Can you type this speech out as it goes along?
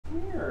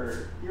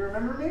Wandrd. You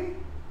remember me?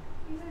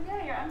 He said,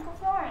 yeah, your Uncle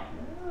Florence.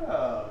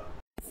 Yeah.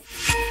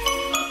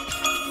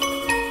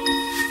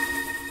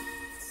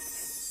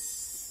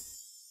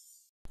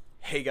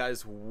 Hey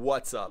guys,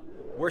 what's up?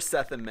 We're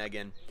Seth and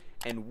Megan,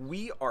 and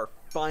we are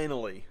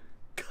finally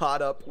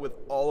caught up with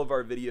all of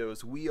our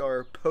videos. We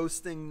are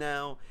posting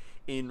now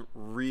in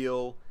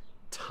real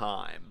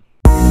time.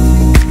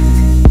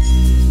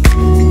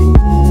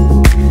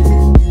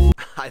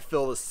 I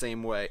feel the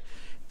same way.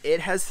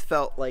 It has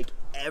felt like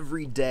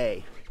every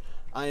day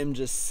I am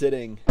just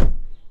sitting,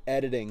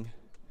 editing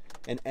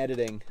and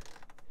editing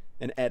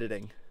and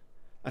editing.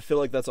 I feel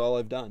like that's all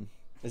I've done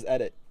is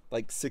edit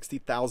like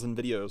 60,000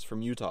 videos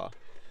from Utah.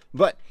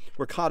 But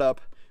we're caught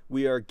up.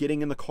 We are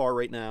getting in the car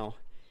right now.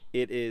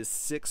 It is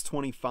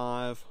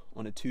 6:25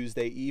 on a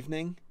Tuesday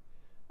evening.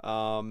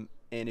 And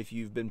if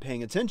you've been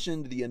paying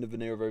attention to the end of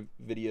any of our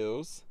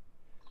videos,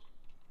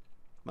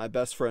 my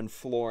best friend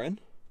Florin,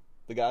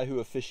 the guy who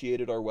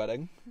officiated our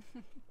wedding,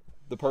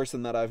 the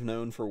person that I've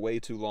known for way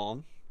too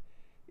long,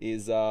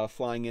 is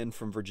flying in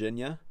from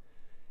Virginia.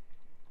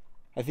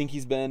 I think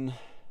he's been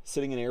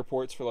sitting in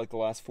airports for like the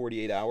last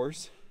 48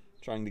 hours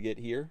trying to get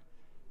here.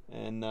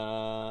 And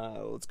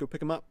let's go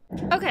pick him up.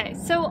 Okay,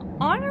 so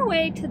on our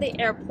way to the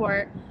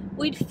airport,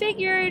 we'd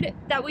figured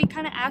that we'd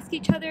kind of ask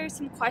each other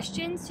some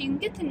questions so you can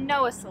get to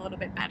know us a little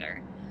bit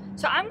better.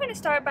 So I'm going to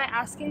start by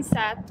asking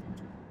Seth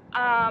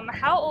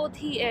how old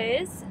he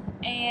is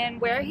and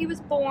where he was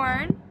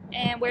born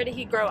and where did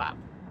he grow up.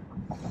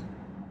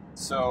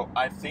 So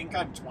I think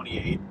I'm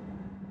 28.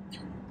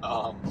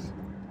 I'll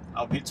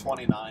be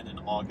 29 in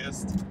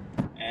August,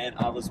 and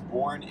I was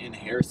born in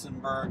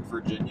Harrisonburg,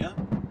 Virginia,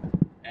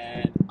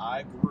 and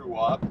I grew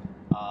up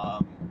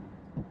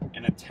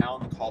in a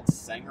town called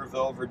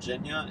Sangerville,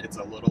 Virginia. It's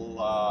a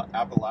little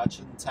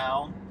Appalachian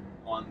town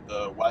on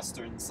the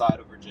western side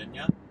of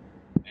Virginia,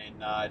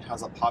 and it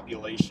has a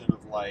population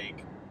of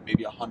like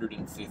maybe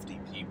 150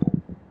 people.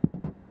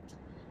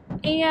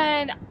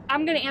 And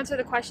I'm going to answer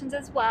the questions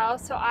as well.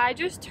 So I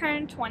just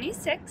turned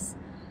 26.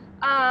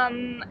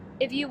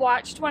 If you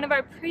watched one of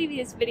our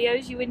previous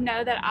videos, you would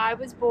know that I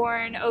was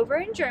born over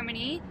in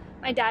Germany.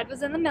 My dad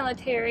was in the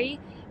military.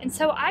 And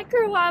so I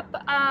grew up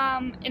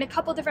in a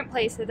couple different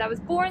places. I was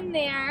born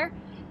there,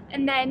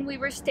 and then we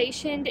were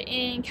stationed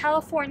in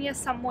California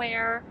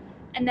somewhere,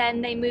 and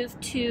then they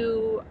moved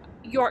to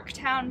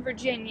Yorktown,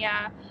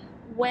 Virginia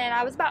when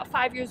I was about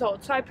 5 years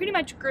old. So I pretty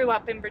much grew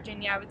up in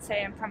Virginia. I would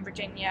say I'm from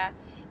Virginia,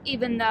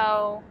 even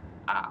though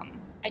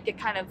I did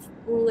kind of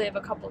live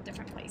a couple of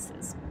different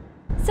places.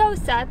 So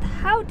Seth,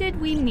 how did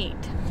we meet?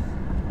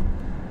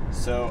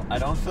 So I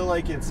don't feel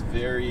like it's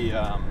very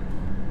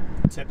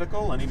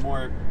typical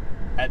anymore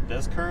at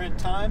this current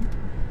time,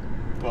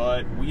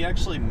 but we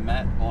actually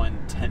met on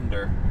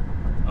Tinder,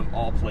 of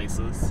all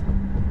places.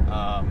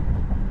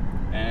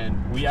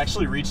 And we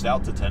actually reached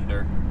out to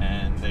Tinder,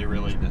 and they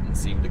really didn't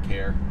seem to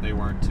care. They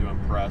weren't too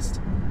impressed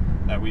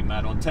that we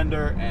met on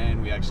Tinder,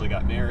 and we actually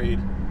got married,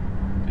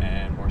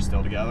 and we're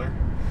still together.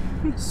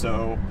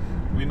 So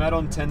we met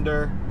on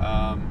Tinder.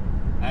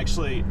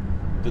 Actually,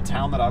 the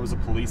town that I was a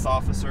police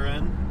officer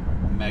in,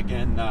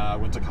 Meghan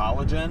went to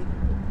college in.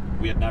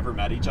 We had never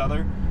met each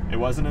other. It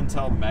wasn't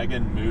until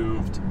Meghan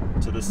moved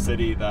to the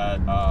city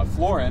that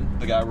Florin,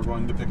 the guy we're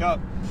going to pick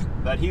up,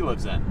 that he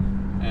lives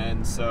in.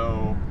 And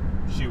so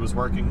she was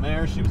working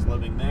there, she was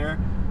living there,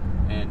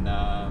 and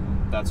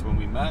that's when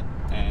we met,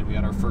 and we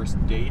had our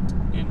first date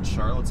in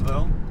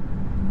Charlottesville,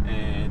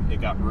 and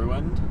it got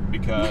ruined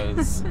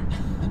because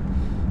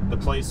the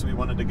place we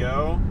wanted to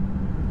go,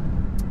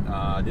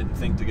 didn't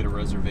think to get a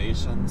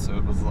reservation, so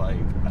it was like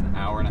an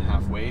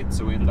hour-and-a-half wait,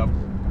 so we ended up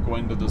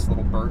going to this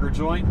little burger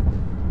joint,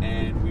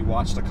 and we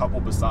watched a couple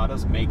beside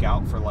us make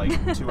out for like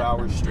 2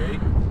 hours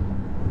straight,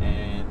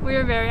 and we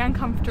were very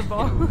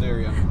uncomfortable.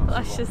 Very uncomfortable.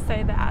 Let's just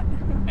say that.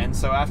 And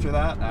so after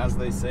that, as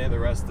they say, the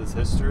rest is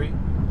history.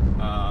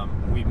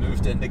 We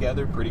moved in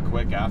together pretty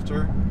quick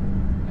after,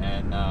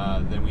 and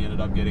then we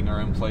ended up getting our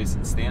own place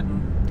in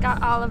Stanton.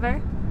 Got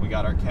Oliver. We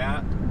got our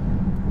cat.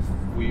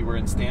 We were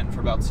in Stanton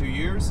for about 2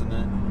 years, and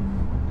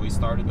then we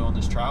started doing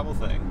this travel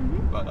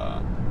thing. But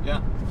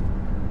yeah,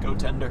 go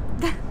Tinder.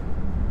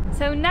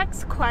 So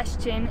next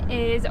question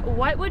is,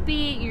 what would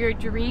be your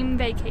dream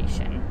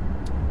vacation?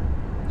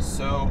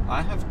 So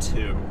I have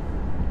two.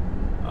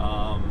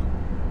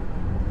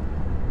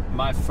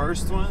 My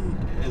first one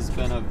has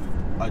been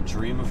a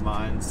dream of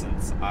mine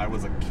since I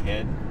was a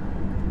kid.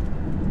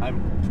 I've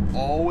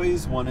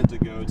always wanted to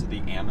go to the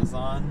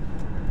Amazon,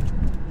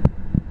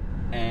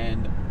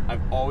 and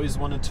I've always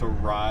wanted to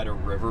ride a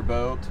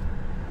riverboat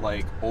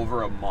like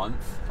over a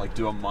month, like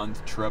do a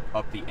month trip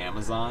up the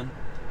Amazon.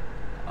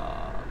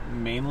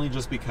 Mainly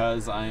just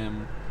because I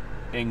am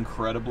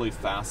incredibly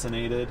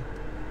fascinated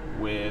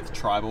with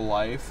tribal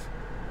life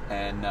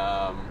and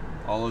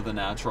all of the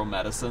natural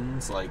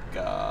medicines like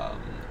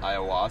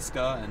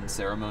ayahuasca and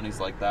ceremonies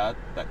like that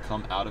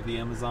come out of the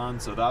Amazon.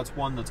 So that's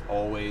one that's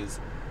always,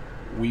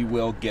 we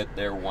will get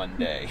there one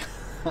day.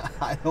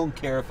 I don't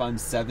care if I'm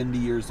 70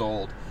 years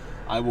old,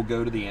 I will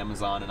go to the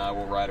Amazon and I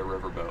will ride a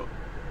riverboat.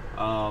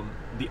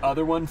 The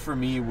other one for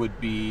me would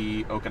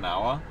be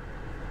Okinawa.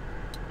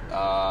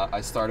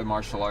 I started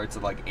martial arts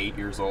at like 8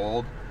 years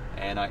old,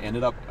 and I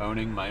ended up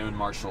owning my own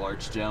martial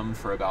arts gym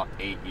for about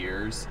 8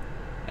 years.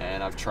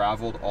 And I've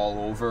traveled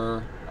all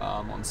over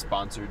on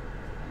sponsored,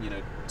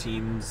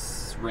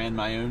 teams, ran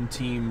my own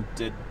team,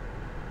 did,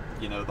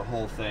 the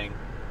whole thing.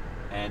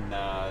 And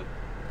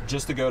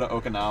just to go to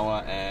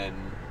Okinawa and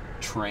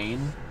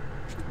train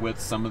with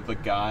some of the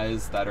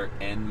guys that are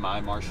in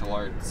my martial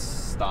arts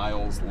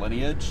styles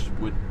lineage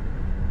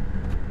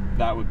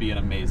that would be an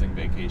amazing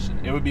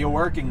vacation. It would be a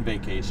working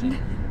vacation,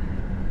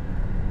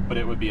 but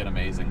it would be an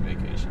amazing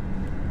vacation.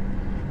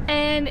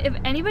 And if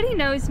anybody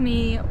knows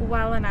me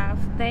well enough,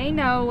 they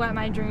know what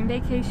my dream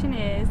vacation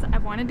is.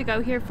 I've wanted to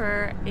go here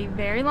for a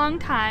very long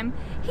time.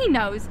 He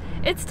knows.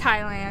 It's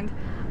Thailand.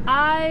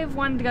 I've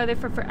wanted to go there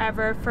for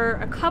forever for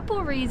a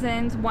couple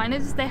reasons. One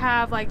is they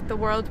have like the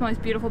world's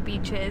most beautiful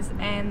beaches,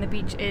 and the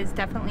beach is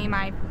definitely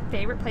my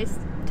favorite place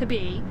to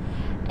be.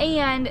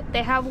 And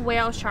they have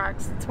whale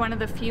sharks. It's one of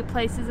the few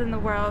places in the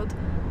world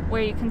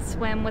where you can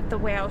swim with the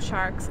whale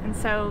sharks. And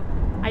so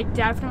I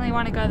definitely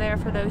want to go there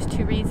for those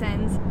two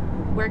reasons.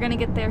 We're gonna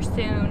get there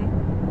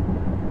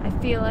soon. I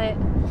feel it.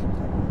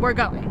 We're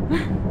going.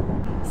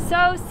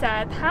 So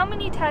Seth, how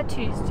many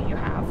tattoos do you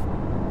have?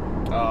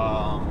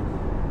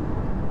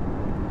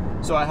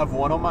 So I have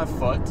one on my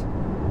foot.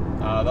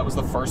 That was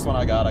the first one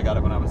I got. I got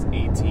it when I was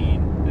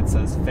 18. It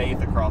says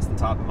faith across the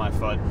top of my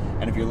foot.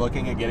 And if you're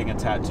looking at getting a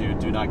tattoo,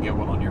 do not get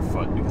one on your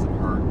foot because it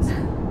hurts.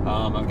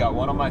 I've got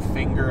one on my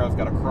finger. I've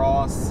got a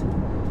cross.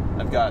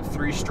 I've got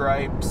 3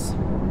 stripes.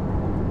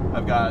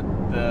 I've got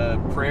the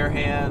prayer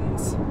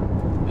hands.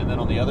 And then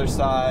on the other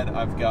side,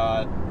 I've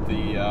got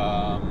the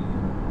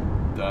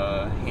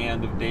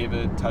hand of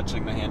David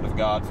touching the hand of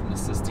God from the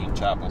Sistine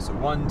Chapel. So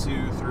 1,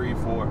 2, 3,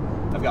 4.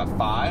 I've got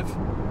 5.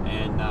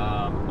 And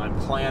I'm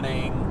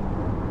planning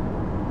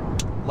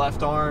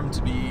left arm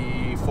to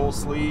be full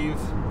sleeve,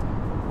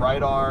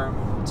 right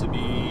arm to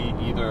be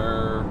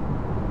either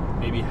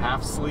maybe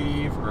half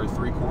sleeve or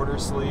 3/4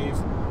 sleeve,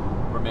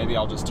 or maybe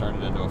I'll just turn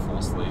it into a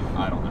full sleeve.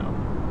 I don't know.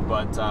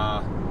 But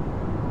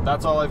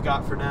that's all I've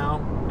got for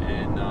now,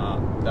 and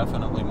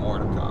definitely more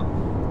to come.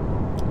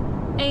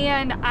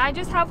 And I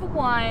just have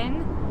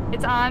one.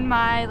 It's on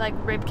my like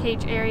rib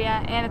cage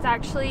area, and it's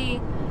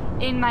actually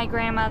in my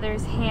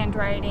grandmother's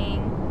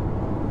handwriting.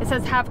 It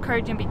says, "Have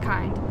courage and be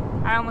kind."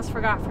 I almost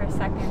forgot for a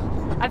second.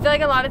 I feel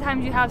like a lot of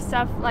times you have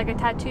stuff like a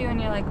tattoo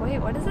and you're like, wait,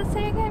 what does it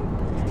say again?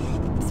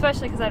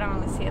 Especially because I don't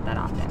really see it that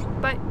often.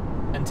 But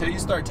until you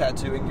start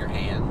tattooing your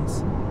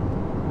hands,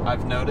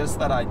 I've noticed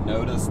that I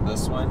notice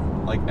this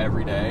one like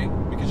every day,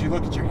 because you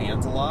look at your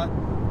hands a lot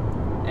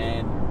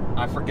and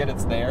I forget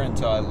it's there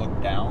until I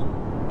look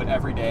down. But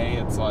every day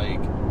it's like,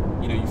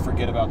 you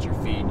forget about your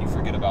feet, you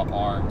forget about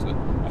arms. But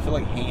I feel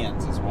like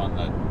hands is one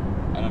that,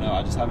 I don't know,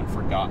 I just haven't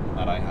forgotten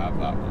that I have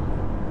that one.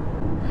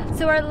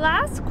 So our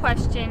last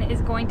question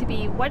is going to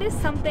be, what is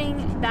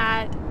something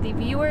that the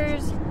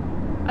viewers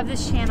of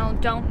this channel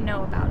don't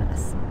know about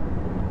us?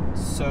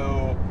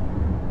 So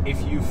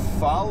if you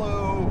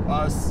follow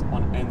us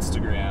on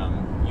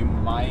Instagram, you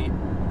might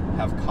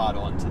have caught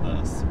on to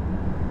this.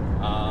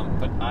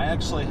 But I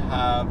actually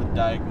have a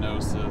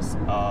diagnosis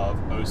of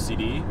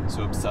OCD,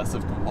 so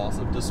obsessive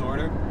compulsive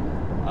disorder,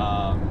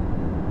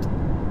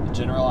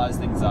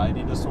 generalized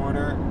anxiety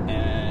disorder,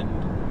 and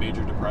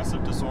major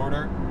depressive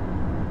disorder.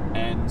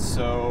 And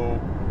so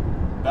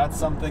that's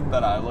something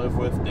that I live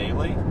with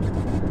daily,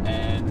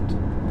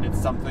 and it's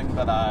something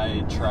that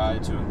I try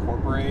to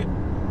incorporate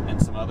in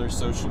some other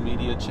social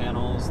media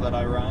channels that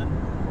I run.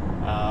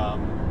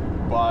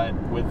 But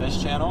with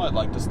this channel, I'd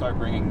like to start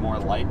bringing more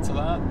light to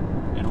that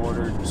in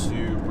order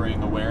to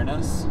bring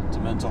awareness to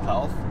mental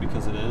health,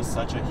 because it is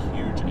such a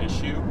huge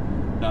issue,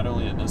 not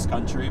only in this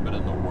country, but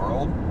in the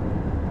world.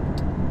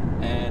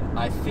 And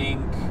I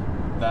think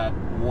that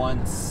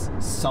once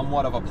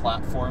somewhat of a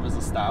platform is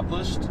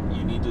established,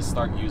 you need to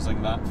start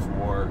using that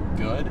for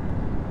good.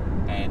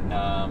 And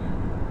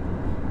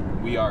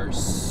we are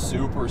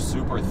super,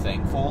 super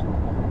thankful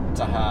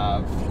to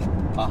have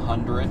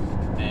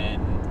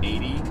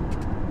 180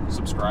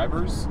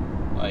 subscribers.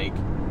 Like,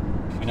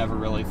 we never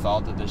really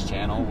thought that this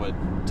channel would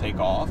take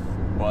off,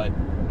 but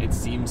it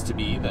seems to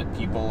be that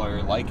people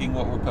are liking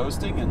what we're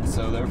posting, and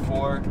so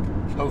therefore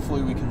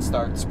hopefully we can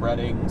start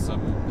spreading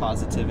some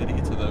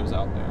positivity to those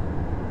out there.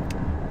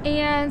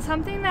 And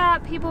something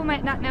that people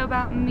might not know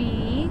about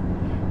me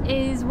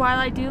is, while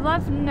I do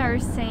love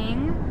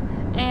nursing,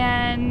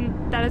 and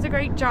that is a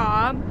great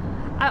job,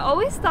 I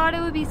always thought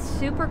it would be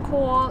super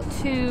cool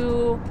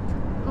to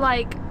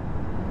like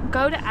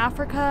go to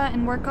Africa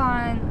and work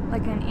on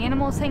like an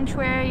animal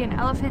sanctuary, an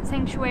elephant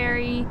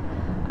sanctuary,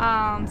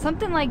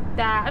 something like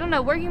that. I don't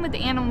know, working with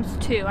the animals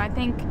too. I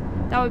think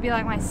that would be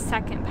like my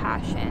second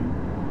passion,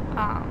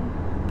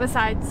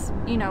 besides,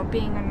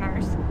 being a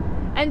nurse.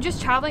 And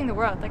just traveling the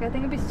world. Like, I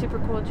think it'd be super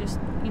cool just,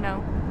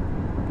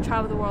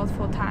 travel the world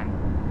full time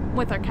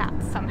with our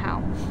cats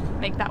somehow.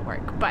 Make that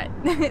work. But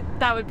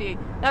that would be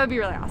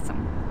really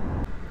awesome.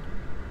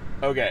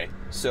 Okay,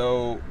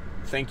 so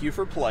thank you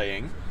for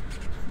playing.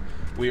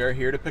 We are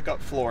here to pick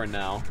up Florin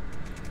now,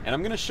 and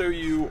I'm gonna show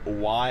you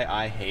why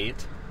I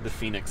hate the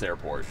Phoenix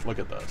airport. Look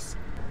at this.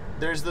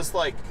 There's this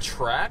like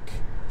track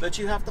that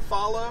you have to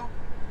follow,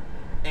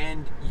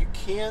 and you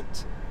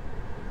can't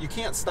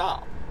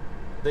stop.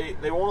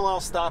 They won't allow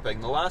stopping.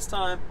 The last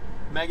time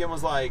Meghan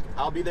was like,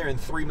 I'll be there in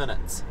 3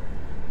 minutes.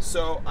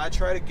 So I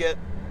try to get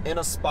in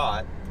a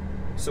spot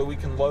so we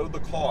can load the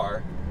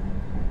car,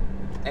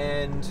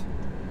 and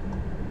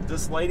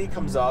this lady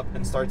comes up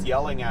and starts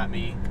yelling at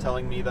me,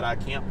 telling me that I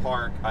can't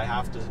park, I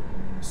have to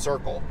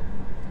circle.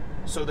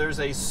 So there's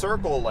a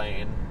circle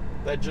lane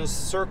that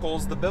just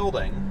circles the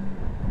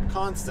building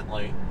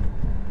constantly,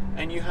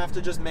 and you have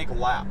to just make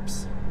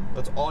laps.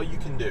 That's all you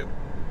can do.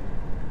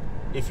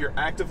 If you're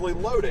actively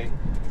loading,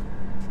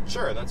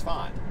 sure, that's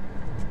fine.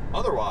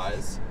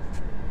 Otherwise,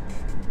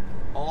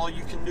 all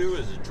you can do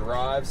is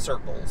drive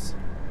circles.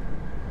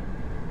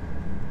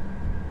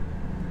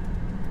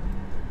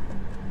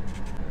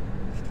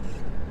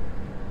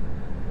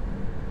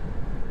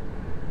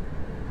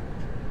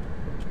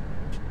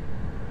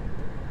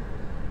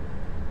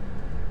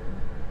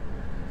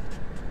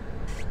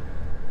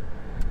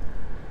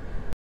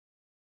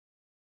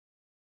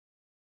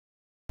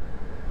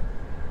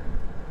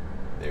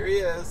 There he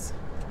is.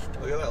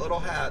 Look at that little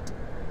hat.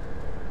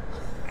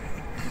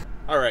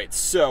 All right,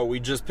 so we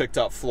just picked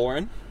up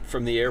Florin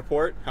from the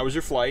airport. How was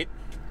your flight?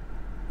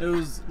 It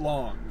was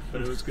long,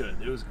 but it was good.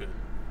 It was good.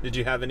 Did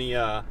you have any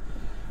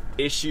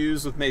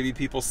issues with maybe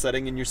people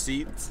sitting in your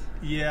seats?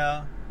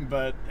 Yeah,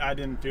 but I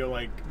didn't feel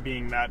like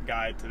being that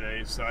guy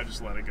today, so I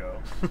just let it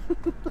go.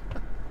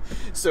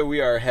 So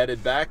we are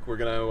headed back. We're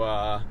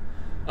gonna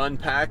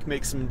unpack,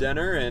 make some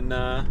dinner, and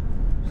I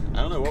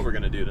don't know what we're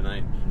gonna do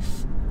tonight.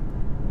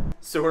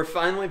 So we're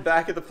finally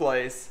back at the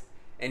place,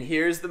 and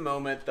here's the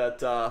moment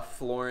that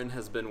Florin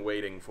has been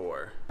waiting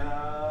for.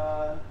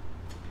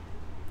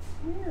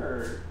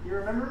 Here. You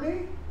remember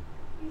me?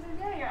 He said,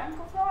 yeah, your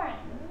Uncle Florin.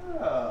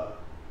 Yeah.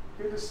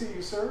 Good to see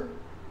you, sir.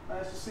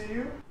 Nice to see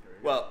you.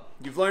 Well,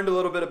 you've learned a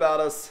little bit about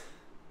us.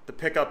 The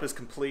pickup is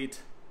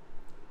complete.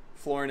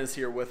 Florin is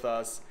here with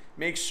us.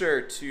 Make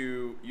sure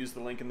to use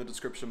the link in the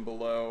description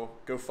below.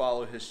 Go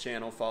follow his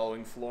channel,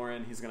 Following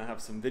Florin. He's gonna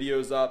have some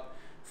videos up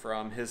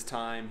from his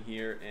time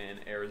here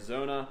in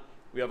Arizona.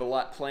 We have a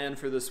lot planned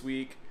for this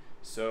week,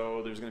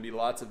 so there's going to be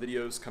lots of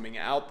videos coming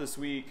out this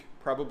week,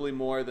 probably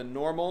more than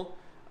normal.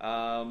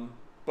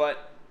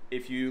 But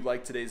if you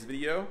liked today's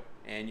video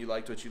and you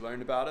liked what you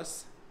learned about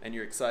us and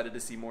you're excited to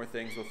see more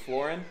things with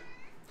Florin,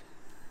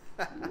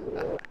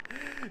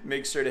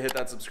 make sure to hit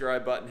that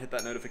subscribe button, hit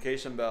that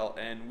notification bell,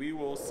 and we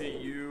will see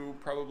you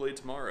probably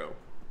tomorrow.